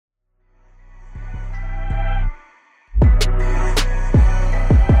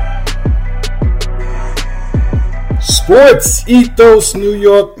Sports Ethos New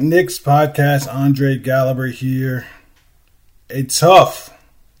York Knicks podcast. Andre Gallagher here. A tough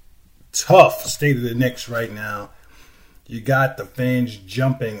state of the Knicks right now. You got the fans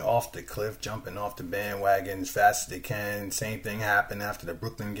jumping off the cliff, jumping off the bandwagon as fast as they can. Same thing happened after the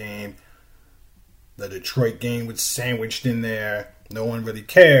Brooklyn game. The Detroit game was sandwiched in there. No one really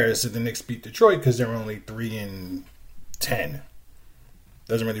cares if the Knicks beat Detroit because they're only 3-10.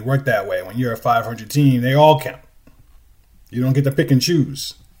 Doesn't really work that way. When you're a 500 team, they all count. You don't get to pick and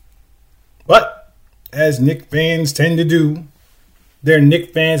choose. But, as Knicks fans tend to do, they're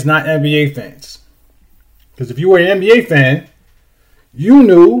Knicks fans, not NBA fans. Because if you were an NBA fan, you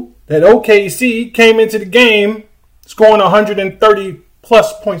knew that OKC came into the game scoring 130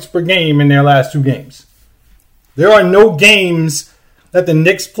 plus points per game in their last two games. There are no games that the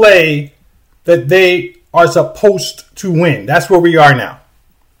Knicks play that they are supposed to win. That's where we are now.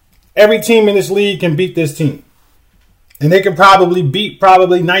 Every team in this league can beat this team. And they can probably beat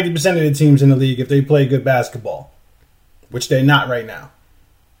 90% of the teams in the league if they play good basketball, which they're not right now.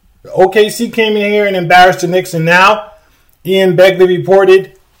 The OKC came in here and embarrassed the Knicks, and now Ian Begley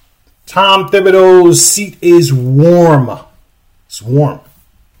reported Tom Thibodeau's seat is warm. It's warm.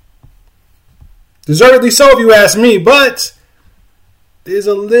 Deservedly so if you ask me, but there's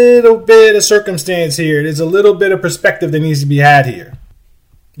a little bit of circumstance here. There's a little bit of perspective that needs to be had here.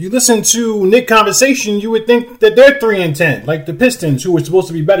 You listen to Knick conversation, you would think that they're 3-10, like the Pistons, who were supposed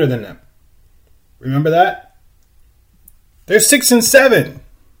to be better than them. Remember that? They're 6-7.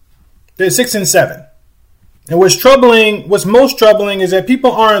 They're 6-7. And what's most troubling is that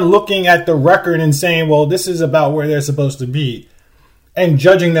people aren't looking at the record and saying, well, this is about where they're supposed to be, and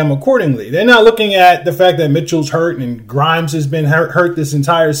judging them accordingly. They're not looking at the fact that Mitchell's hurt and Grimes has been hurt this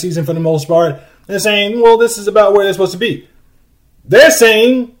entire season for the most part. They're saying, well, this is about where they're supposed to be. They're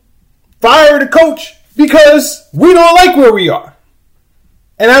saying, fire the coach because we don't like where we are.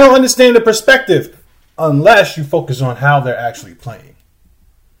 And I don't understand the perspective unless you focus on how they're actually playing.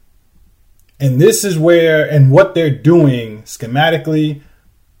 And this is where, and what they're doing schematically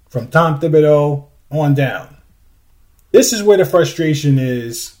from Tom Thibodeau on down. This is where the frustration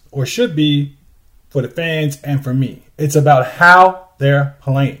is, or should be, for the fans and for me. It's about how they're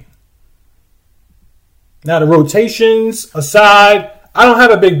playing. Now, the rotations aside, I don't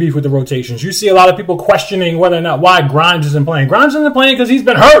have a big beef with the rotations. You see a lot of people questioning whether or not why Grimes isn't playing. Grimes isn't playing because he's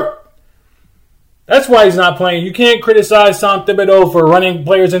been hurt. That's why he's not playing. You can't criticize Tom Thibodeau for running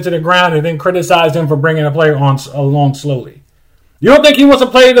players into the ground and then criticize him for bringing a player along slowly. You don't think he wants to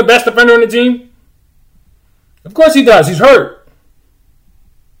play the best defender on the team? Of course he does. He's hurt.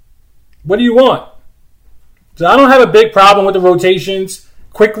 What do you want? So I don't have a big problem with the rotations.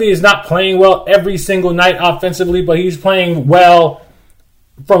 Quickly is not playing well every single night offensively, but he's playing well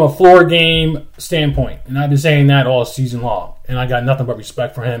from a floor game standpoint. And I've been saying that all season long. And I got nothing but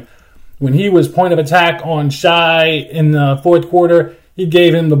respect for him. When he was point of attack on Shai in the fourth quarter, he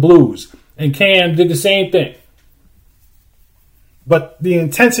gave him the blues. And Cam did the same thing. But the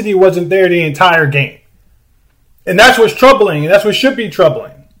intensity wasn't there the entire game. And that's what's troubling. And that's what should be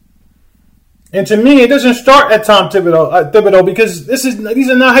troubling. And to me, it doesn't start at Tom Thibodeau because these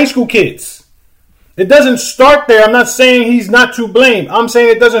are not high school kids. It doesn't start there. I'm not saying he's not to blame. I'm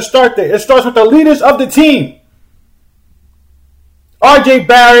saying it doesn't start there. It starts with the leaders of the team. R.J.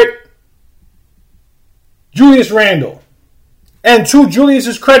 Barrett, Julius Randle. And to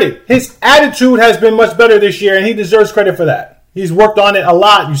Julius's credit, his attitude has been much better this year, and he deserves credit for that. He's worked on it a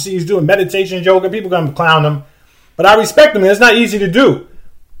lot. You see he's doing meditation, yoga. People are going to clown him. But I respect him. It's not easy to do.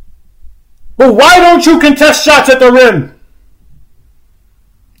 But why don't you contest shots at the rim?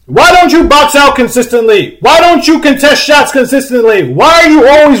 Why don't you box out consistently? Why don't you contest shots consistently? Why are you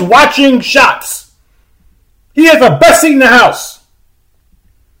always watching shots? He has the best seat in the house.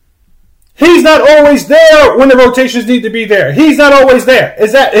 He's not always there when the rotations need to be there. He's not always there.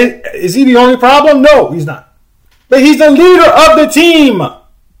 Is he the only problem? No, he's not. But he's the leader of the team. I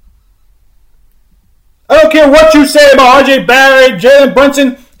don't care what you say about R.J. Barrett, Jalen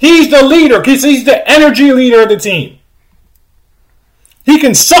Brunson. He's the leader because he's the energy leader of the team. He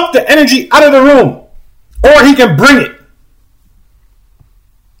can suck the energy out of the room, or he can bring it.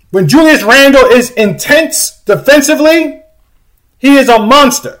 When Julius Randle is intense defensively, he is a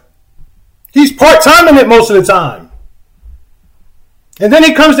monster. He's part-time in it most of the time. And then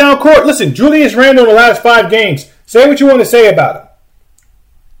he comes down court. Listen, Julius Randle in the last 5 games, say what you want to say about him.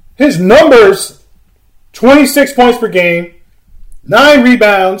 His numbers, 26 points per game, 9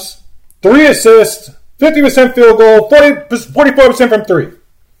 rebounds, 3 assists, 50% field goal, 44% from 3,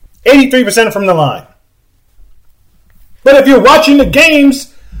 83% from the line. But if you're watching the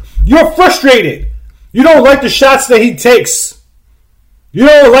games, you're frustrated. You don't like the shots that he takes. You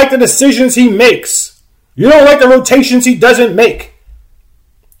don't like the decisions he makes. You don't like the rotations he doesn't make.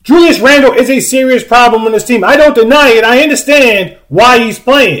 Julius Randle is a serious problem on this team. I don't deny it. I understand why he's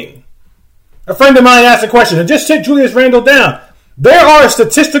playing. A friend of mine asked a question, and just sit Julius Randle down. There are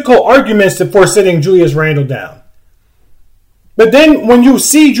statistical arguments for sitting Julius Randle down. But then when you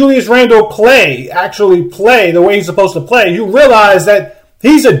see Julius Randle actually play the way he's supposed to play, you realize that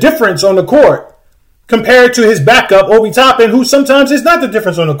he's a difference on the court compared to his backup, Obi Toppin, who sometimes is not the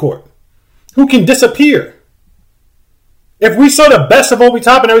difference on the court, who can disappear. If we saw the best of Obi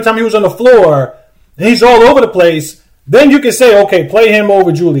Toppin every time he was on the floor and he's all over the place, then you can say, okay, play him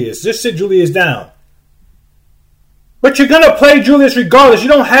over Julius. Just sit Julius down. But you're going to play Julius regardless. You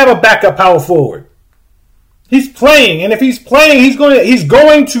don't have a backup power forward. He's playing, and if he's playing, he's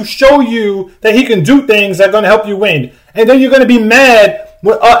going to show you that he can do things that are going to help you win. And then you're going to be mad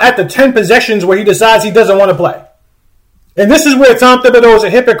at the 10 possessions where he decides he doesn't want to play. And this is where Tom Thibodeau is a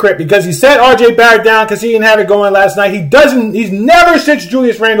hypocrite, because he set RJ Barrett down because he didn't have it going last night. He's never sits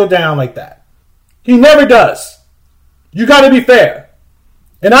Julius Randle down like that. He never does. You got to be fair.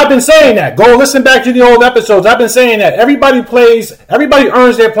 And I've been saying that. Go listen back to the old episodes. I've been saying that. Everybody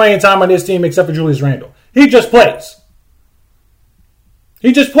earns their playing time on this team except for Julius Randle. He just plays.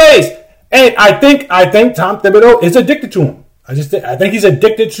 He just plays. And I think Tom Thibodeau is addicted to him. I think he's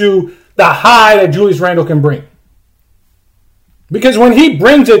addicted to the high that Julius Randle can bring. Because when he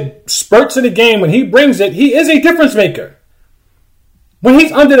brings it, spurts of the game, when he brings it, he is a difference maker. When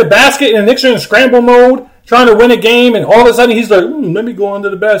he's under the basket and the Knicks are in scramble mode, trying to win a game, and all of a sudden he's like, let me go under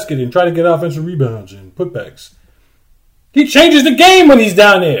the basket and try to get offensive rebounds and putbacks. He changes the game when he's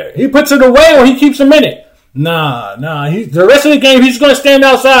down there. He puts it away or he keeps him in it. Nah. The rest of the game, he's going to stand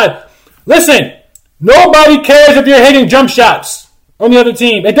outside. Listen, nobody cares if you're hitting jump shots on the other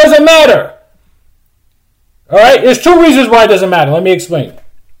team. It doesn't matter. All right? There's two reasons why it doesn't matter. Let me explain.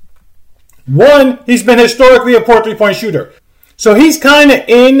 One, he's been historically a poor three-point shooter. So he's kind of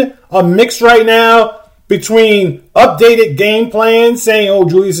in a mix right now between updated game plans, saying, oh,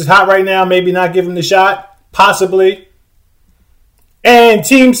 Julius is hot right now, maybe not give him the shot, possibly. And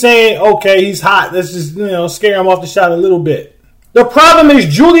teams saying, okay, he's hot. Let's just, scare him off the shot a little bit. The problem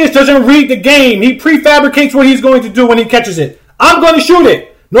is Julius doesn't read the game. He prefabricates what he's going to do when he catches it. I'm going to shoot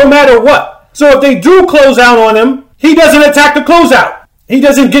it, no matter what. So if they do close out on him, he doesn't attack the closeout. He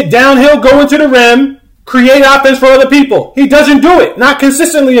doesn't get downhill, go into the rim, create offense for other people. He doesn't do it, not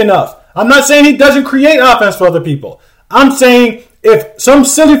consistently enough. I'm not saying he doesn't create offense for other people. I'm saying if some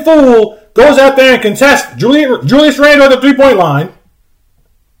silly fool goes out there and contests Julius Randle at the three-point line,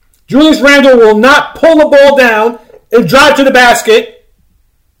 Julius Randle will not pull the ball down and drive to the basket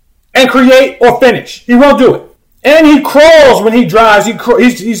and create or finish. He won't do it. And he crawls when he drives.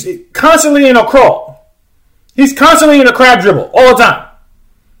 He's constantly in a crawl. He's constantly in a crab dribble all the time.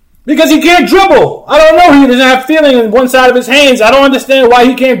 Because he can't dribble. I don't know. He doesn't have feeling in one side of his hands. I don't understand why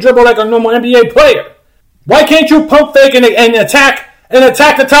he can't dribble like a normal NBA player. Why can't you pump fake and attack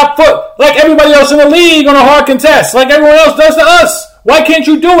the top foot like everybody else in the league on a hard contest, like everyone else does to us? Why can't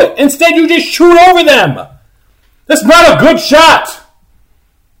you do it? Instead, you just shoot over them. That's not a good shot.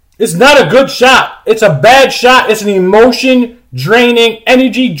 It's not a good shot. It's a bad shot. It's an emotion-draining,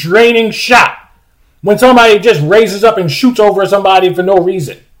 energy-draining shot. When somebody just raises up and shoots over somebody for no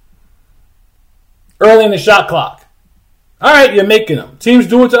reason. Early in the shot clock. All right, you're making them. Teams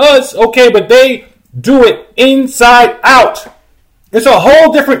do it to us. Okay, but they do it inside out. It's a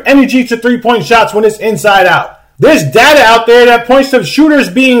whole different energy to three-point shots when it's inside out. There's data out there that points to shooters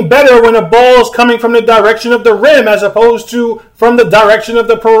being better when the ball is coming from the direction of the rim as opposed to from the direction of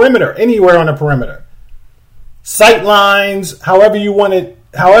the perimeter, anywhere on the perimeter. Sight lines, however you want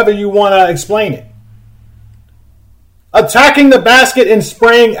to explain it. Attacking the basket and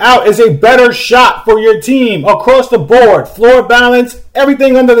spraying out is a better shot for your team across the board. Floor balance,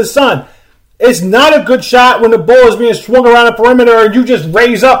 everything under the sun. It's not a good shot when the ball is being swung around the perimeter and you just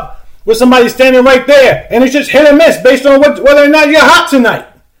raise up with somebody standing right there. And it's just hit or miss based on whether or not you're hot tonight.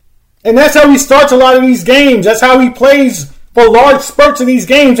 And that's how he starts a lot of these games. That's how he plays for large spurts of these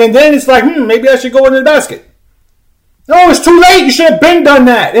games. And then it's like, maybe I should go into the basket. No, it's too late. You should have been done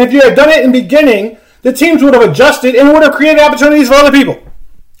that. And if you had done it in the beginning, the teams would have adjusted and would have created opportunities for other people.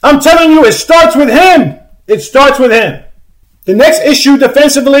 I'm telling you, it starts with him. It starts with him. The next issue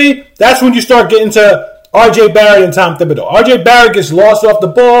defensively, that's when you start getting to RJ Barrett and Tom Thibodeau. RJ Barrett gets lost off the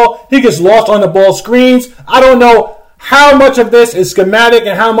ball. He gets lost on the ball screens. I don't know how much of this is schematic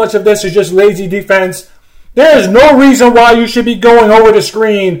and how much of this is just lazy defense. There is no reason why you should be going over the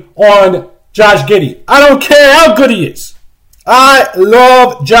screen on Josh Giddey. I don't care how good he is. I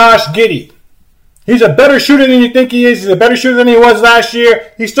love Josh Giddey. He's a better shooter than you think he is. He's a better shooter than he was last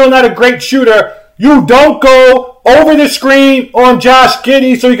year. He's still not a great shooter. You don't go over the screen on Josh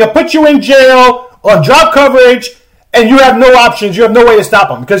Giddey so he can put you in jail on drop coverage, and you have no options. You have no way to stop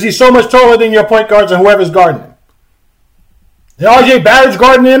him because he's so much taller than your point guards and whoever's guarding him. And RJ Barrett's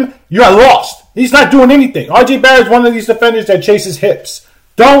guarding him, you are lost. He's not doing anything. RJ Barrett's one of these defenders that chases hips.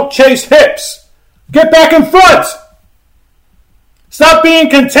 Don't chase hips. Get back in front. Stop being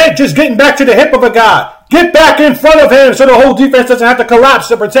content just getting back to the hip of a guy. Get back in front of him so the whole defense doesn't have to collapse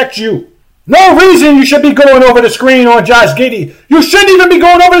to protect you. No reason you should be going over the screen on Josh Giddey. You shouldn't even be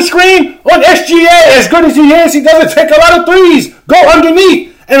going over the screen on SGA. As good as he is, he doesn't take a lot of threes. Go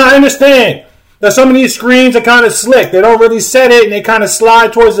underneath. And I understand that some of these screens are kind of slick. They don't really set it, and they kind of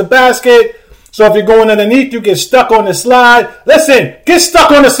slide towards the basket. So if you're going underneath, you get stuck on the slide. Listen, get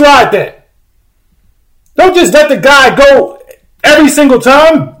stuck on the slide then. Don't just let the guy go every single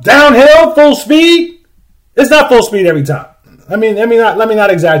time, downhill, full speed. It's not full speed every time. Let me not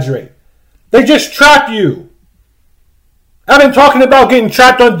exaggerate. They just trap you. I've been talking about getting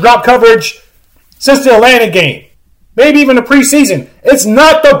trapped on drop coverage since the Atlanta game. Maybe even the preseason. It's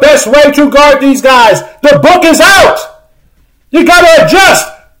not the best way to guard these guys. The book is out. You got to adjust.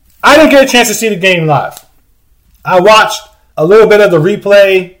 I didn't get a chance to see the game live. I watched a little bit of the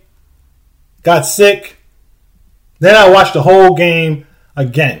replay, got sick. Then I watched the whole game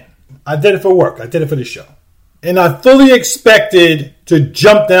again. I did it for work. I did it for the show. And I fully expected to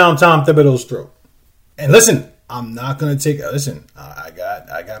jump down Tom Thibodeau's throat. And listen, I'm not going to take... Listen, I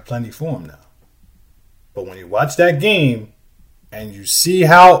got plenty for him now. But when you watch that game and you see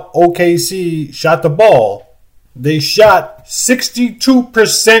how OKC shot the ball, they shot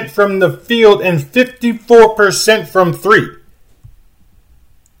 62% from the field and 54% from three.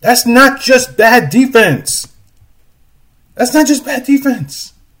 That's not just bad defense. That's not just bad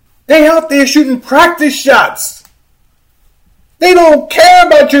defense. They out there shooting practice shots. They don't care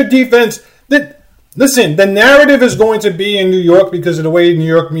about your defense. Listen, the narrative is going to be in New York because of the way New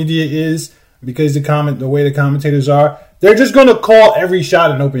York media is, because the way the commentators are. They're just going to call every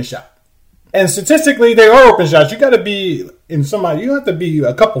shot an open shot. And statistically, they are open shots. You got to be in somebody. You have to be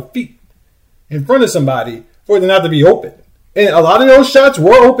a couple feet in front of somebody for it not to be open. And a lot of those shots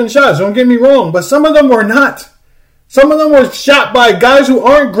were open shots. Don't get me wrong, but some of them were not. Some of them were shot by guys who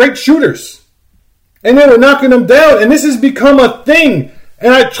aren't great shooters. And they were knocking them down. And this has become a thing.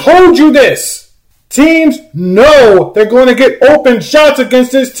 And I told you this. Teams know they're going to get open shots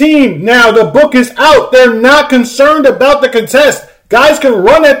against this team. Now, the book is out. They're not concerned about the contest. Guys can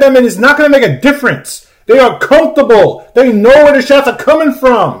run at them and it's not going to make a difference. They are comfortable. They know where the shots are coming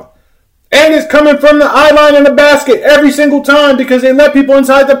from. And it's coming from the eye line in the basket every single time because they let people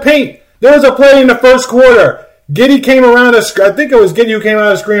inside the paint. There was a play in the first quarter. Giddey came around I think it was Giddey who came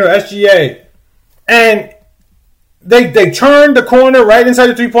out of the screen or SGA. And they turned the corner right inside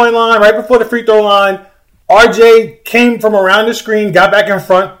the three-point line, right before the free throw line. RJ came from around the screen, got back in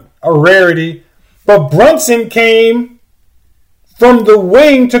front, a rarity. But Brunson came from the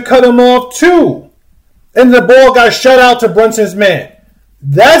wing to cut him off too. And the ball got shut out to Brunson's man.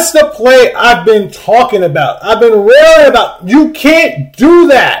 That's the play I've been talking about. I've been railing about. You can't do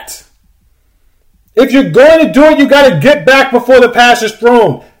that. If you're going to do it, you got to get back before the pass is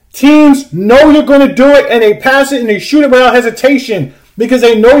thrown. Teams know you're going to do it, and they pass it and they shoot it without hesitation because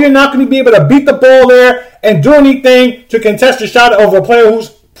they know you're not going to be able to beat the ball there and do anything to contest a shot over a player who's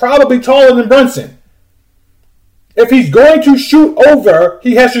probably taller than Brunson. If he's going to shoot over,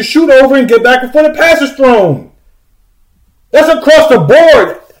 he has to shoot over and get back before the pass is thrown. That's across the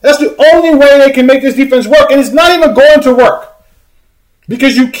board. That's the only way they can make this defense work, and it's not even going to work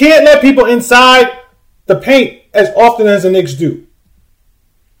because you can't let people inside the paint as often as the Knicks do.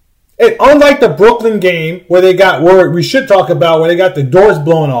 And unlike the Brooklyn game where they got word we should talk about where they got the doors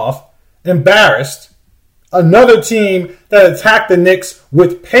blown off, embarrassed, another team that attacked the Knicks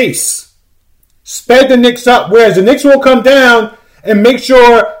with pace, sped the Knicks up, whereas the Knicks will come down and make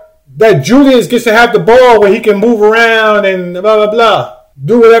sure that Julius gets to have the ball where he can move around and blah, blah, blah,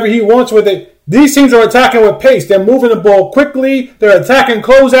 do whatever he wants with it. These teams are attacking with pace. They're moving the ball quickly. They're attacking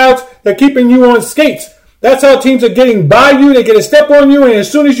closeouts. They're keeping you on skates. That's how teams are getting by you. They get a step on you, and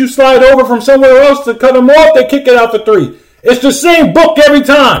as soon as you slide over from somewhere else to cut them off, they kick it out for three. It's the same book every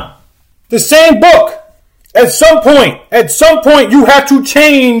time. The same book. At some point, you have to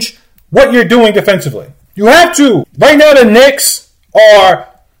change what you're doing defensively. You have to. Right now, the Knicks are,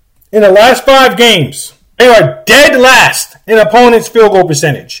 in the last 5 games, they are dead last in opponents' field goal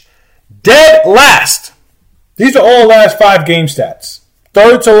percentage. Dead last. These are all last 5 game stats.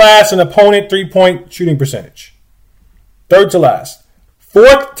 Third to last in opponent 3-point shooting percentage. Third to last.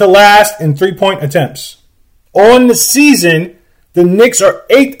 4th to last in 3-point attempts. On the season, the Knicks are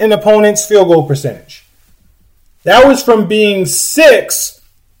 8th in opponents' field goal percentage. That was from being 6th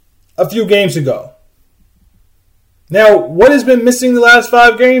a few games ago. Now, what has been missing the last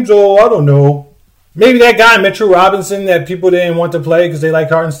 5 games? Oh, I don't know. Maybe that guy, Mitchell Robinson, that people didn't want to play because they like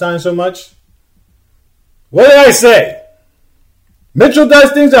Hartenstein so much. What did I say? Mitchell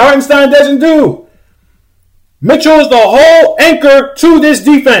does things that Hartenstein doesn't do. Mitchell is the whole anchor to this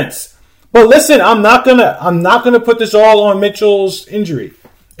defense. But listen, I'm not gonna put this all on Mitchell's injury.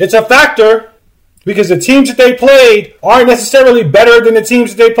 It's a factor because the teams that they played aren't necessarily better than the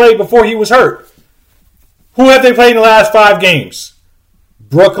teams that they played before he was hurt. Who have they played in the last 5 games?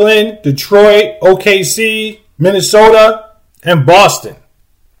 Brooklyn, Detroit, OKC, Minnesota, and Boston.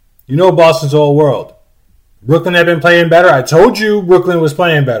 You know Boston's all world. Brooklyn had been playing better. I told you Brooklyn was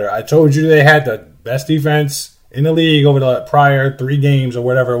playing better. I told you they had the best defense in the league over the prior 3 games or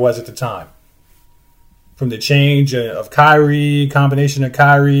whatever it was at the time. From the change of Kyrie, combination of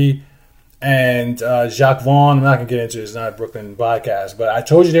Kyrie and Jacques Vaughn. I'm not going to get into it. It's not a Brooklyn podcast. But I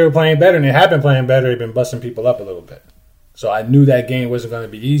told you they were playing better, and they have been playing better. They've been busting people up a little bit. So I knew that game wasn't going to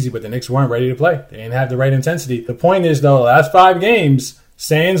be easy, but the Knicks weren't ready to play. They didn't have the right intensity. The point is, though, the last 5 games,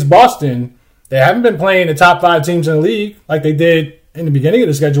 sans Boston, they haven't been playing the top 5 teams in the league like they did in the beginning of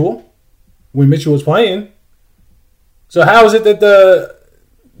the schedule when Mitchell was playing. So how is it that the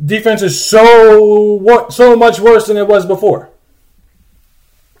defense is so much worse than it was before?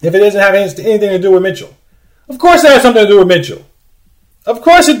 If it doesn't have anything to do with Mitchell. Of course it has something to do with Mitchell. Of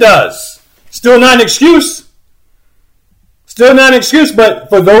course it does. Still not an excuse. Still not an excuse, but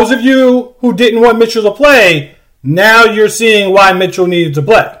for those of you who didn't want Mitchell to play, now you're seeing why Mitchell needed to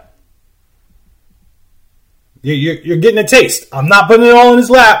play. You're getting a taste. I'm not putting it all in his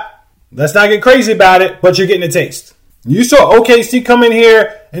lap. Let's not get crazy about it, but you're getting a taste. You saw OKC come in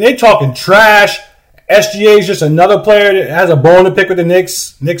here, and they talking trash. SGA is just another player that has a bone to pick with the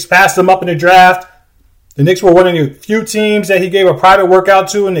Knicks. Knicks passed them up in the draft. The Knicks were one of the few teams that he gave a private workout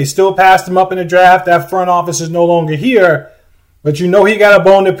to, and they still passed him up in the draft. That front office is no longer here. But you know he got a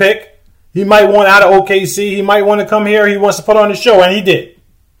bone to pick. He might want out of OKC. He might want to come here. He wants to put on the show, and he did.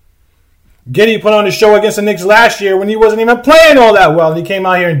 Giddey put on the show against the Knicks last year when he wasn't even playing all that well, and he came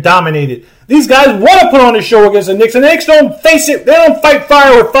out here and dominated. These guys want to put on the show against the Knicks, and the Knicks don't face it. They don't fight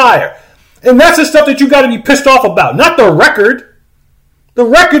fire with fire. And that's the stuff that you got to be pissed off about, not the record. The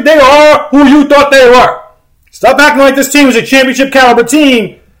record, they are who you thought they were. Stop acting like this team is a championship caliber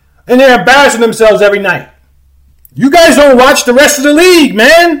team, and they're embarrassing themselves every night. You guys don't watch the rest of the league,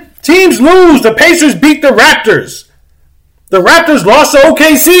 man. Teams lose. The Pacers beat the Raptors. The Raptors lost to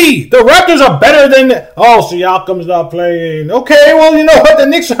OKC. The Raptors are better than... Siakam's not playing. Okay, well, you know what? The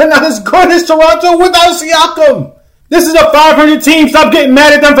Knicks are not as good as Toronto without Siakam. This is a 500 team. Stop getting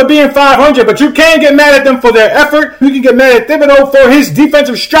mad at them for being 500. But you can't get mad at them for their effort. You can get mad at Thibodeau for his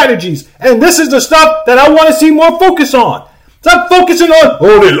defensive strategies. And this is the stuff that I want to see more focus on. Stop focusing on,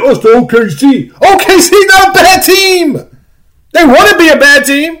 they lost to OKC. OKC's not a bad team. They want to be a bad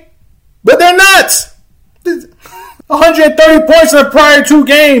team, but they're not. 130 points in the prior 2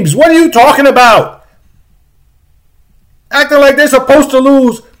 games. What are you talking about? Acting like they're supposed to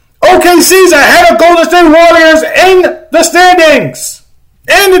lose. OKC's ahead of Golden State Warriors in the standings.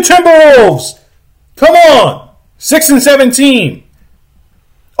 And the Timberwolves. Come on. 6-17.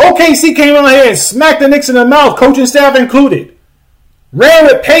 OKC came out here and smacked the Knicks in the mouth, coaching staff included. Ran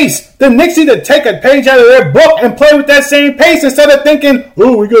with pace. The Knicks need to take a page out of their book and play with that same pace instead of thinking,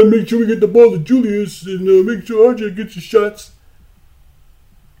 we got to make sure we get the ball to Julius and make sure RJ gets his shots.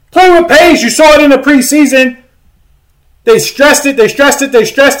 Play with pace. You saw it in the preseason. They stressed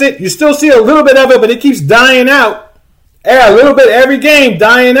it. You still see a little bit of it, but it keeps dying out. A little bit every game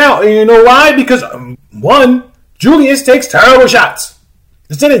dying out. And you know why? Because, one, Julius takes terrible shots.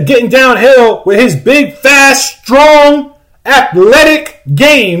 Instead of getting downhill with his big, fast, strong, athletic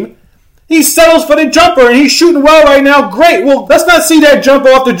game, he settles for the jumper, and he's shooting well right now. Great. Well, let's not see that jumper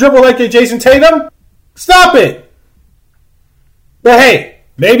off the dribble like you're Jason Tatum. Stop it. But hey,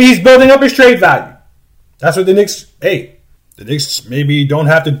 maybe he's building up his trade value. That's what the Knicks maybe don't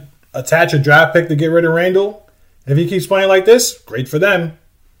have to attach a draft pick to get rid of Randall. If he keeps playing like this, great for them.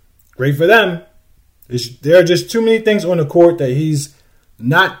 Great for them. There are just too many things on the court that he's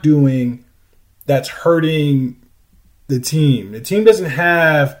not doing that's hurting the team. The team doesn't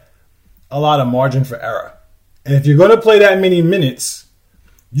have a lot of margin for error. And if you're going to play that many minutes,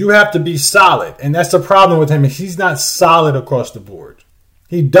 you have to be solid. And that's the problem with him. He's not solid across the board.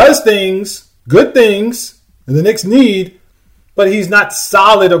 He does things, good things, that the Knicks need, but he's not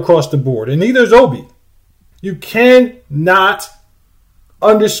solid across the board. And neither is Obi. You cannot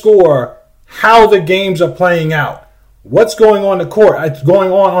underscore how the games are playing out. What's going on the court?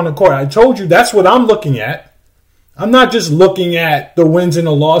 On the court. I told you that's what I'm looking at. I'm not just looking at the wins and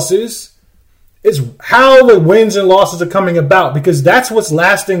the losses. It's how the wins and losses are coming about, because that's what's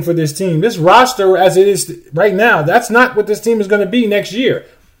lasting for this team. This roster, as it is right now, that's not what this team is going to be next year.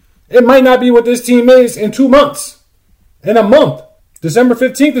 It might not be what this team is in 2 months, in a month. December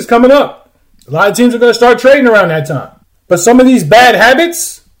 15th is coming up. A lot of teams are going to start trading around that time. But some of these bad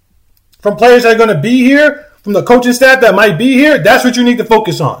habits from players that are going to be here, from the coaching staff that might be here, that's what you need to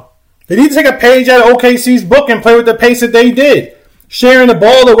focus on. They need to take a page out of OKC's book and play with the pace that they did. Sharing the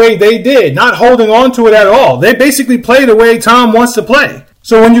ball the way they did, not holding on to it at all. They basically play the way Tom wants to play.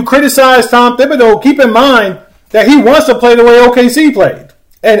 So when you criticize Tom Thibodeau, keep in mind that he wants to play the way OKC played.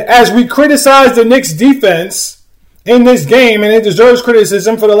 And as we criticize the Knicks defense in this game, and it deserves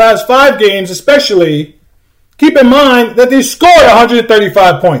criticism for the last 5 games especially, keep in mind that they scored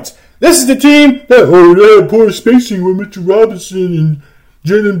 135 points. This is the team that, poor spacing with Mitchell Robinson and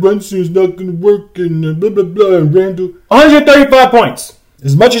Jalen Brunson is not going to work and blah, blah, blah, and Randall. 135 points.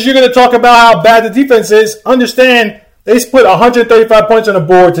 As much as you're going to talk about how bad the defense is, understand they put 135 points on the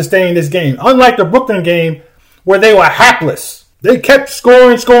board to stay in this game. Unlike the Brooklyn game where they were hapless. They kept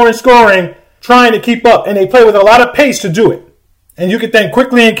scoring, trying to keep up, and they played with a lot of pace to do it. And you can thank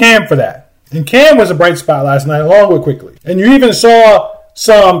Quickly and Cam for that. And Cam was a bright spot last night along with Quickly. And you even saw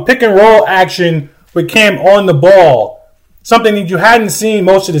some pick and roll action with Cam on the ball. Something that you hadn't seen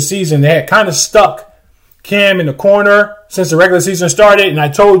most of the season. They had kind of stuck Cam in the corner since the regular season started. And I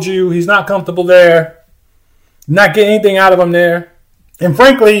told you he's not comfortable there. Not getting anything out of him there. And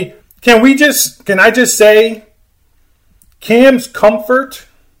frankly, can I just say Cam's comfort?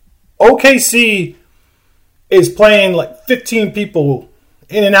 OKC is playing like 15 people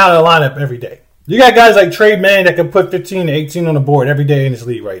in and out of the lineup every day. You got guys like Trey Mann that can put 15 to 18 on the board every day in this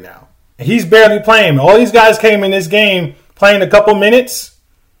league right now. And he's barely playing. All these guys came in this game playing a couple minutes,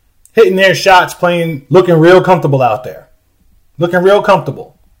 hitting their shots, looking real comfortable out there. Looking real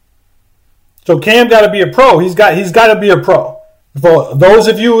comfortable. So Cam got to be a pro. He's got to be a pro. For those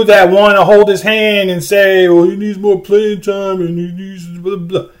of you that want to hold his hand and say, well, he needs more playing time and he needs blah,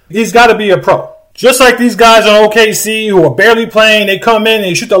 blah, he's got to be a pro. Just like these guys on OKC who are barely playing, they come in and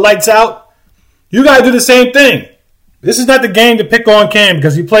they shoot the lights out. You got to do the same thing. This is not the game to pick on Cam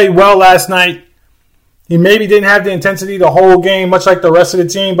because he played well last night. He maybe didn't have the intensity the whole game, much like the rest of the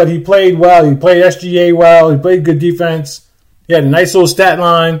team, but he played well. He played SGA well. He played good defense. He had a nice little stat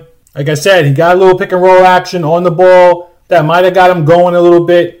line. Like I said, he got a little pick and roll action on the ball that might have got him going a little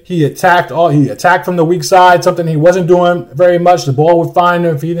bit. He attacked from the weak side, something he wasn't doing very much. The ball would find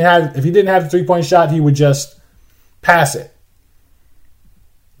him. If he didn't have the 3-point shot, he would just pass it.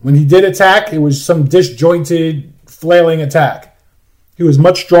 When he did attack, it was some disjointed, flailing attack. He was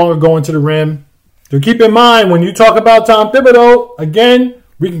much stronger going to the rim. So keep in mind, when you talk about Tom Thibodeau, again,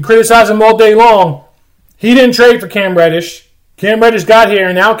 we can criticize him all day long. He didn't trade for Cam Reddish. Cam Reddish got here,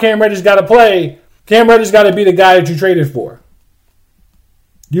 and now Cam Reddish got to play. Cam Reddish got to be the guy that you traded for.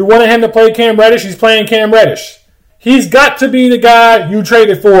 You wanted him to play Cam Reddish, he's playing Cam Reddish. He's got to be the guy you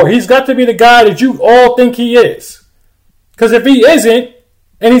traded for. He's got to be the guy that you all think he is. Because if he isn't,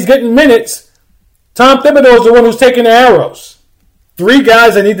 and he's getting minutes, Tom Thibodeau is the one who's taking the arrows. 3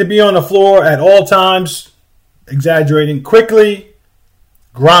 guys that need to be on the floor at all times, exaggerating, Quickly,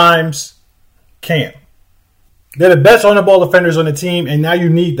 Grimes, Cam. They're the best on-the-ball defenders on the team, and now you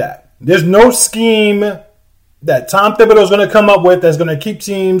need that. There's no scheme that Tom Thibodeau is going to come up with that's going to keep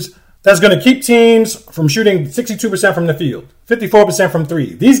teams from shooting 62% from the field, 54% from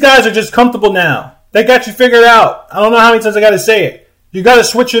 3. These guys are just comfortable now. They got you figured out. I don't know how many times I got to say it. You got to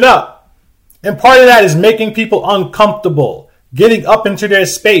switch it up. And part of that is making people uncomfortable, getting up into their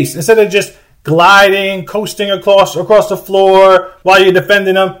space instead of just gliding, coasting across the floor while you're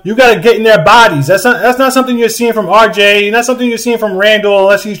defending them. You got to get in their bodies. That's not something you're seeing from RJ. Not something you're seeing from Randall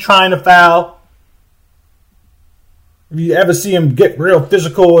unless he's trying to foul. If you ever see him get real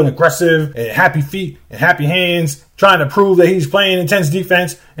physical and aggressive and happy feet and happy hands, trying to prove that he's playing intense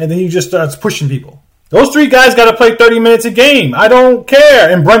defense, and then he just starts pushing people. Those 3 guys got to play 30 minutes a game. I don't care.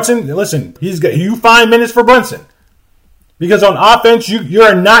 And Brunson, listen, you find minutes for Brunson. Because on offense,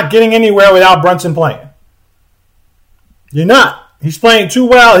 you're not getting anywhere without Brunson playing. You're not. He's playing too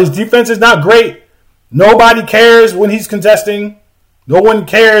well. His defense is not great. Nobody cares when he's contesting. No one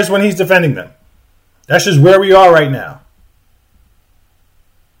cares when he's defending them. That's just where we are right now.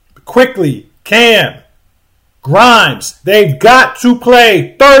 Quickly, Cam, Grimes, they've got to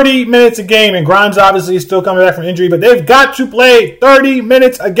play 30 minutes a game. And Grimes obviously is still coming back from injury, but they've got to play 30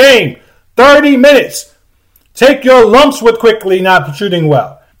 minutes a game. 30 minutes. Take your lumps with Quickly not shooting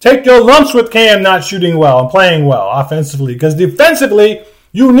well. Take your lumps with Cam not shooting well and playing well offensively, because defensively,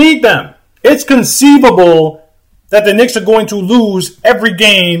 you need them. It's conceivable that the Knicks are going to lose every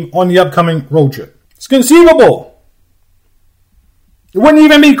game on the upcoming road trip. It's conceivable. It wouldn't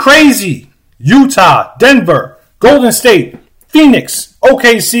even be crazy. Utah, Denver, Golden State, Phoenix,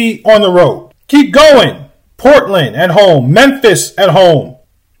 OKC on the road. Keep going. Portland at home, Memphis at home.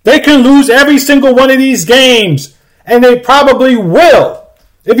 They can lose every single one of these games, and they probably will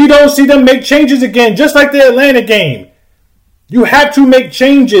if you don't see them make changes again, just like the Atlanta game. You have to make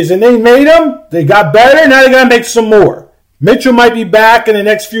changes, and they made them. They got better. Now they got to make some more. Mitchell might be back in the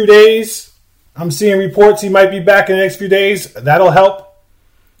next few days. I'm seeing reports he might be back in the next few days. That'll help.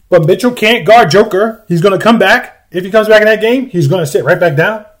 But Mitchell can't guard Joker. He's going to come back. If he comes back in that game, he's going to sit right back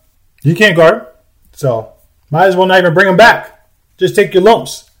down. He can't guard. So might as well not even bring him back. Just take your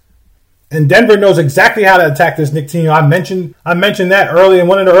lumps. And Denver knows exactly how to attack this Knicks team. I mentioned that early in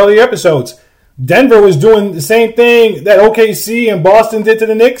one of the early episodes. Denver was doing the same thing that OKC and Boston did to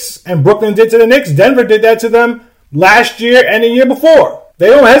the Knicks and Brooklyn did to the Knicks. Denver did that to them last year and the year before. They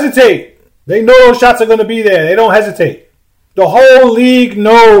don't hesitate. They know those shots are going to be there. They don't hesitate. The whole league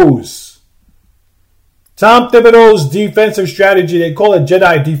knows. Tom Thibodeau's defensive strategy, they call it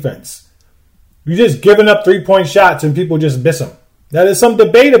Jedi defense. You're just giving up three-point shots and people just miss them. Now, there's some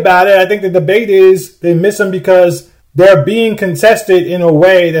debate about it. I think the debate is they miss them because they're being contested in a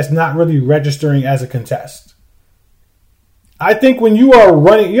way that's not really registering as a contest. I think when you are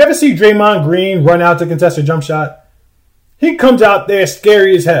running, you ever see Draymond Green run out to contest a jump shot? He comes out there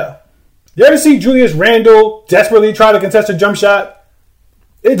scary as hell. You ever see Julius Randle desperately try to contest a jump shot?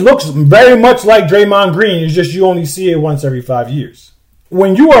 It looks very much like Draymond Green. It's just you only see it once every 5 years.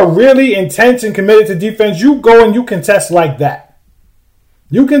 When you are really intense and committed to defense, you go and you contest like that.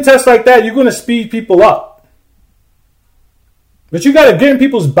 You contest like that, you're going to speed people up. But you got to get in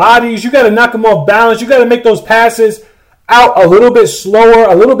people's bodies. You got to knock them off balance. You got to make those passes out a little bit slower,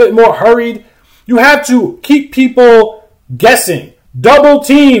 a little bit more hurried. You have to keep people guessing. Double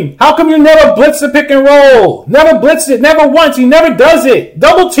team. How come you never blitz the pick and roll? Never blitz it. Never once. He never does it.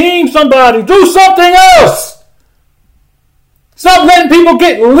 Double team somebody. Do something else. Stop letting people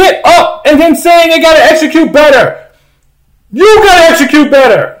get lit up and then saying they got to execute better. You got to execute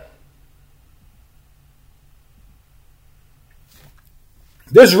better.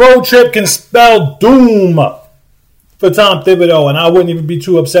 This road trip can spell doom for Tom Thibodeau, and I wouldn't even be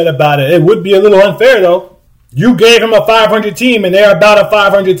too upset about it. It would be a little unfair, though. You gave him a 500 team, and they're about a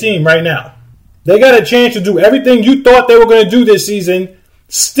 500 team right now. They got a chance to do everything you thought they were going to do this season.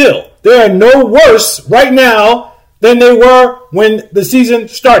 Still, they are no worse right now than they were when the season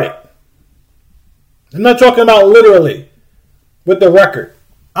started. I'm not talking about literally with the record.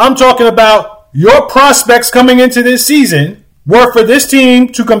 I'm talking about your prospects coming into this season were for this team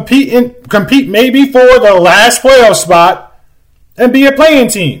to compete maybe for the last playoff spot and be a playing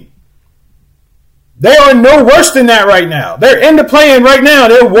team. They are no worse than that right now. They're in the play-in right now.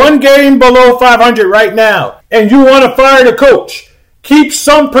 They're one game below 500 right now. And you want to fire the coach. Keep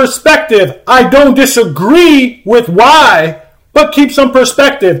some perspective. I don't disagree with why, but keep some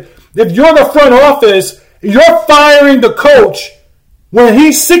perspective. If you're the front office, you're firing the coach when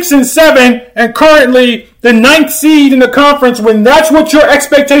he's 6-7 and currently the 9th seed in the conference, when that's what your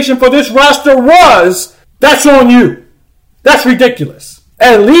expectation for this roster was, that's on you. That's ridiculous.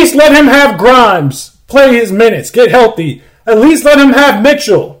 At least let him have Grimes play his minutes, get healthy. At least let him have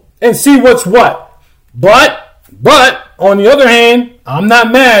Mitchell and see what's what. But on the other hand, I'm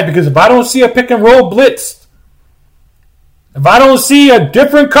not mad, because if I don't see a pick and roll blitz, if I don't see a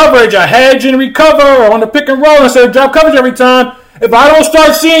different coverage, a hedge and recover, or on the pick and roll instead of drop coverage every time, if I don't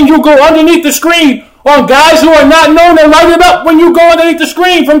start seeing you go underneath the screen on guys who are not known to light it up when you go underneath the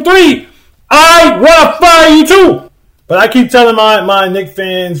screen from three, I want to fire you too. But I keep telling my Knicks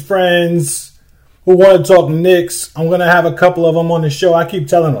fans, friends who want to talk Knicks, I'm going to have a couple of them on the show. I keep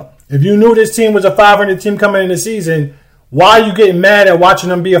telling them, if you knew this team was a 500 team coming in the season, why are you getting mad at watching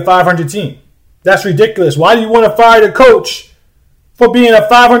them be a 500 team? That's ridiculous. Why do you want to fire the coach for being a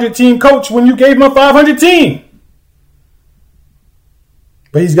 500 team coach when you gave him a 500 team?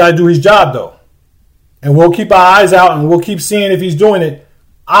 But he's got to do his job, though. And we'll keep our eyes out and we'll keep seeing if he's doing it.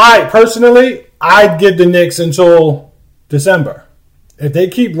 I'd give the Knicks until December. If they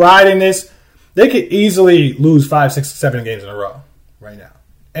keep riding this, they could easily lose 5, 6, 7 games in a row right now.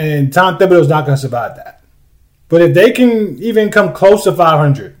 And Tom Thibodeau's not going to survive that. But if they can even come close to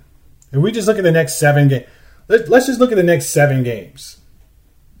 500, if we just look at the next 7 games, let's just look at the next 7 games.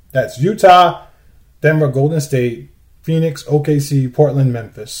 That's Utah, Denver, Golden State, Phoenix, OKC, Portland,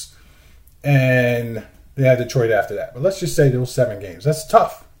 Memphis. And They have Detroit after that. But let's just say those 7 games. That's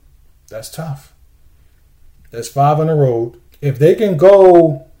tough. That's 5 on the road. If they can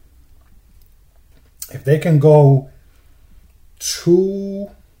go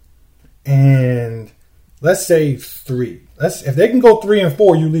 2 and let's say 3. If they can go 3 and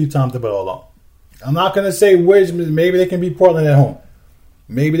 4, you leave Tom Thibodeau alone. I'm not going to say which. Maybe they can beat Portland at home.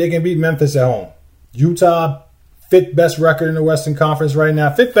 Maybe they can beat Memphis at home. Utah, 5th best record in the Western Conference right now.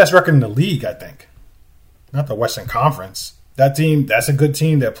 5th best record in the league, I think. Not the Western Conference. That team, that's a good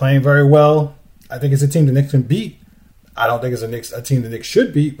team. They're playing very well. I think it's a team the Knicks can beat. I don't think it's a team the Knicks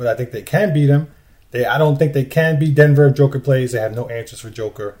should beat, but I think they can beat them. I don't think they can beat Denver if Joker plays. They have no answers for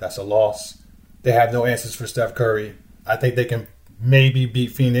Joker. That's a loss. They have no answers for Steph Curry. I think they can maybe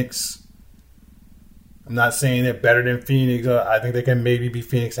beat Phoenix. I'm not saying they're better than Phoenix. I think they can maybe beat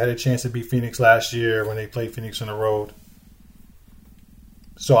Phoenix. I had a chance to beat Phoenix last year when they played Phoenix on the road.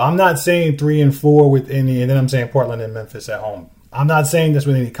 So I'm not saying 3 and 4 with any, and then I'm saying Portland and Memphis at home. I'm not saying this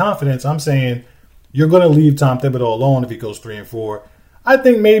with any confidence. I'm saying you're going to leave Tom Thibodeau alone if he goes 3 and 4. I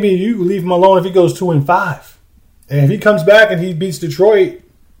think maybe you leave him alone if he goes 2 and 5. And if he comes back and he beats Detroit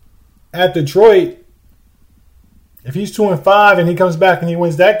at Detroit, if he's 2 and 5 and he comes back and he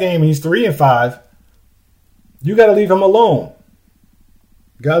wins that game and he's 3 and 5, you got to leave him alone.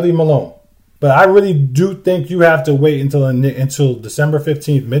 You got to leave him alone. But I really do think you have to wait until December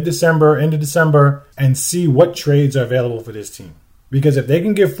 15th, mid-December, end of December, and see what trades are available for this team. Because if they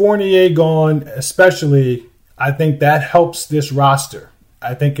can get Fournier gone, especially, I think that helps this roster.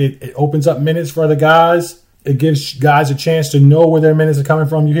 I think it opens up minutes for the guys. It gives guys a chance to know where their minutes are coming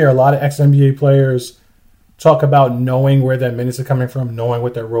from. You hear a lot of ex-NBA players talk about knowing where their minutes are coming from, knowing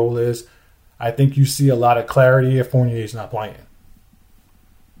what their role is. I think you see a lot of clarity if Fournier is not playing.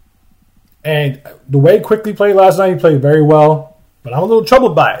 And the way Quickly played last night, he played very well. But I'm a little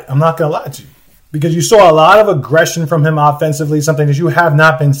troubled by it. I'm not going to lie to you. Because you saw a lot of aggression from him offensively, something that you have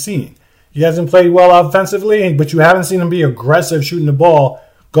not been seeing. He hasn't played well offensively, but you haven't seen him be aggressive shooting the ball,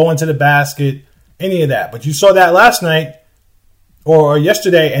 going to the basket, any of that. But you saw that last night or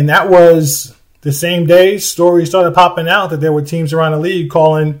yesterday, and that was the same day stories started popping out that there were teams around the league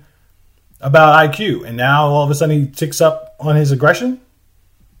calling about IQ. And now all of a sudden he ticks up on his aggression.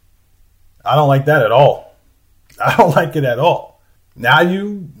 I don't like that at all. I don't like it at all. Now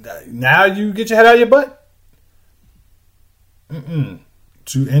you get your head out of your butt.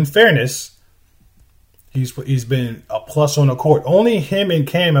 In fairness, he's been a plus on the court. Only him and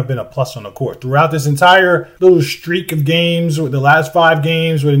Cam have been a plus on the court throughout this entire little streak of games. With the last 5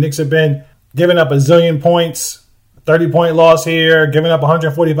 games where the Knicks have been giving up a zillion points, 30-point loss here, giving up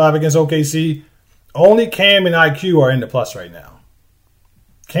 145 against OKC. Only Cam and IQ are in the plus right now.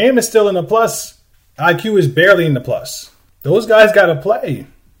 Cam is still in the plus. IQ is barely in the plus. Those guys got to play.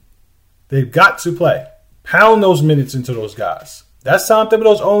 They've got to play. Pound those minutes into those guys. That's Tom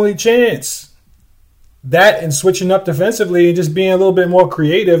Thibodeau's only chance. That and switching up defensively and just being a little bit more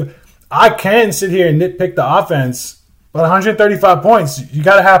creative. I can sit here and nitpick the offense, but 135 points, you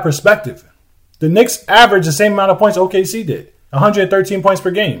got to have perspective. The Knicks averaged the same amount of points OKC did. 113 points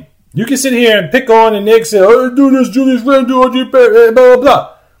per game. You can sit here and pick on the Knicks and, do this, Julius Randle, blah, blah,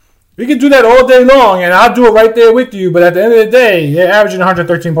 blah. We can do that all day long, and I'll do it right there with you. But at the end of the day, you're averaging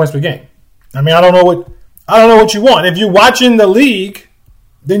 113 points per game. I mean, I don't know what you want. If you're watching the league,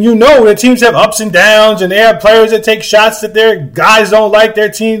 then you know that teams have ups and downs, and they have players that take shots that their guys don't like,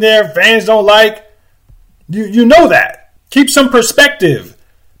 their team, their fans don't like. You know that. Keep some perspective.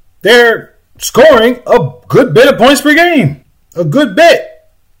 They're scoring a good bit of points per game. A good bit.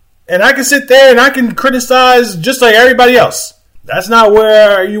 And I can sit there and I can criticize just like everybody else. That's not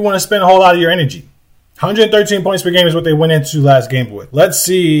where you want to spend a whole lot of your energy. 113 points per game is what they went into last game with. Let's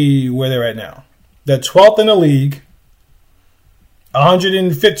see where they're at now. They're 12th in the league.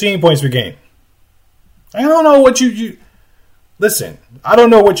 115 points per game. I don't know what you listen, I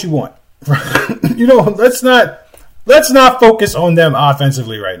don't know what you want. Let's not focus on them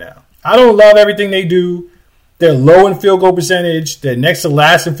offensively right now. I don't love everything they do. They're low in field goal percentage. They're next to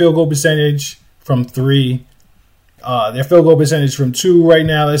last in field goal percentage from 3. Their field goal percentage from 2 right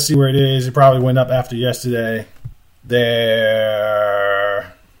now. Let's see where it is. It probably went up after yesterday.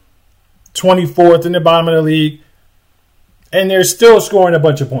 They're 24th in the bottom of the league. And they're still scoring a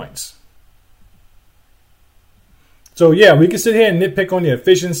bunch of points. So, yeah, we can sit here and nitpick on the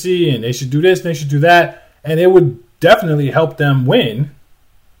efficiency, and they should do this and they should do that. And it would definitely help them win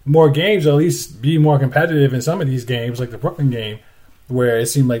more games, or at least be more competitive in some of these games, like the Brooklyn game, where it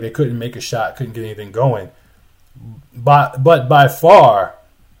seemed like they couldn't make a shot, couldn't get anything going. But by far,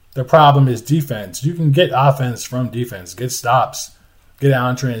 the problem is defense. You can get offense from defense, get stops, get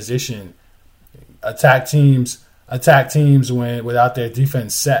out in transition, attack teams without their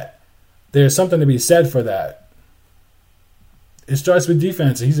defense set. There's something to be said for that. It starts with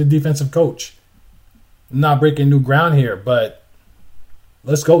defense. He's a defensive coach. I'm not breaking new ground here, but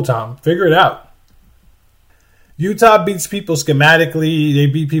let's go, Tom. Figure it out. Utah beats people schematically. They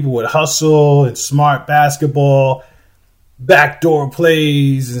beat people with hustle and smart basketball, backdoor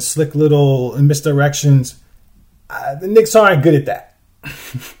plays and slick little misdirections. The Knicks aren't good at that.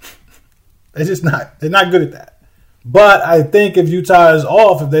 They're just not. They're not good at that. But I think if Utah is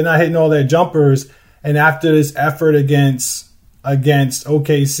off, if they're not hitting all their jumpers, and after this effort against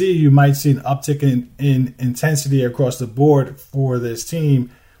OKC, you might see an uptick in intensity across the board for this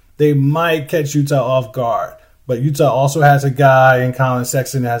team. They might catch Utah off guard. But Utah also has a guy in Colin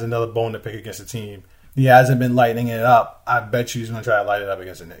Sexton that has another bone to pick against the team. He hasn't been lighting it up. I bet you he's going to try to light it up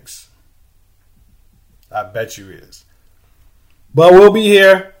against the Knicks. I bet you he is. But we'll be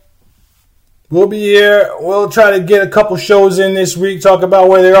here. We'll try to get a couple shows in this week, talk about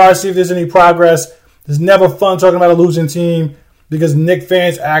where they are, see if there's any progress. It's never fun talking about a losing team because Knicks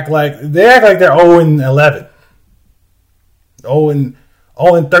fans act like they're 0-11.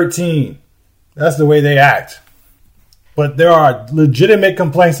 0-13. That's the way they act. But there are legitimate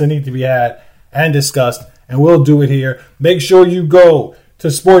complaints that need to be had and discussed, and we'll do it here. Make sure you go to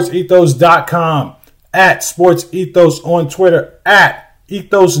sportsethos.com, at sportsethos on Twitter, at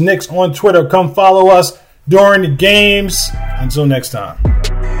ethos Knicks on Twitter. Come follow us during the games. Until next time.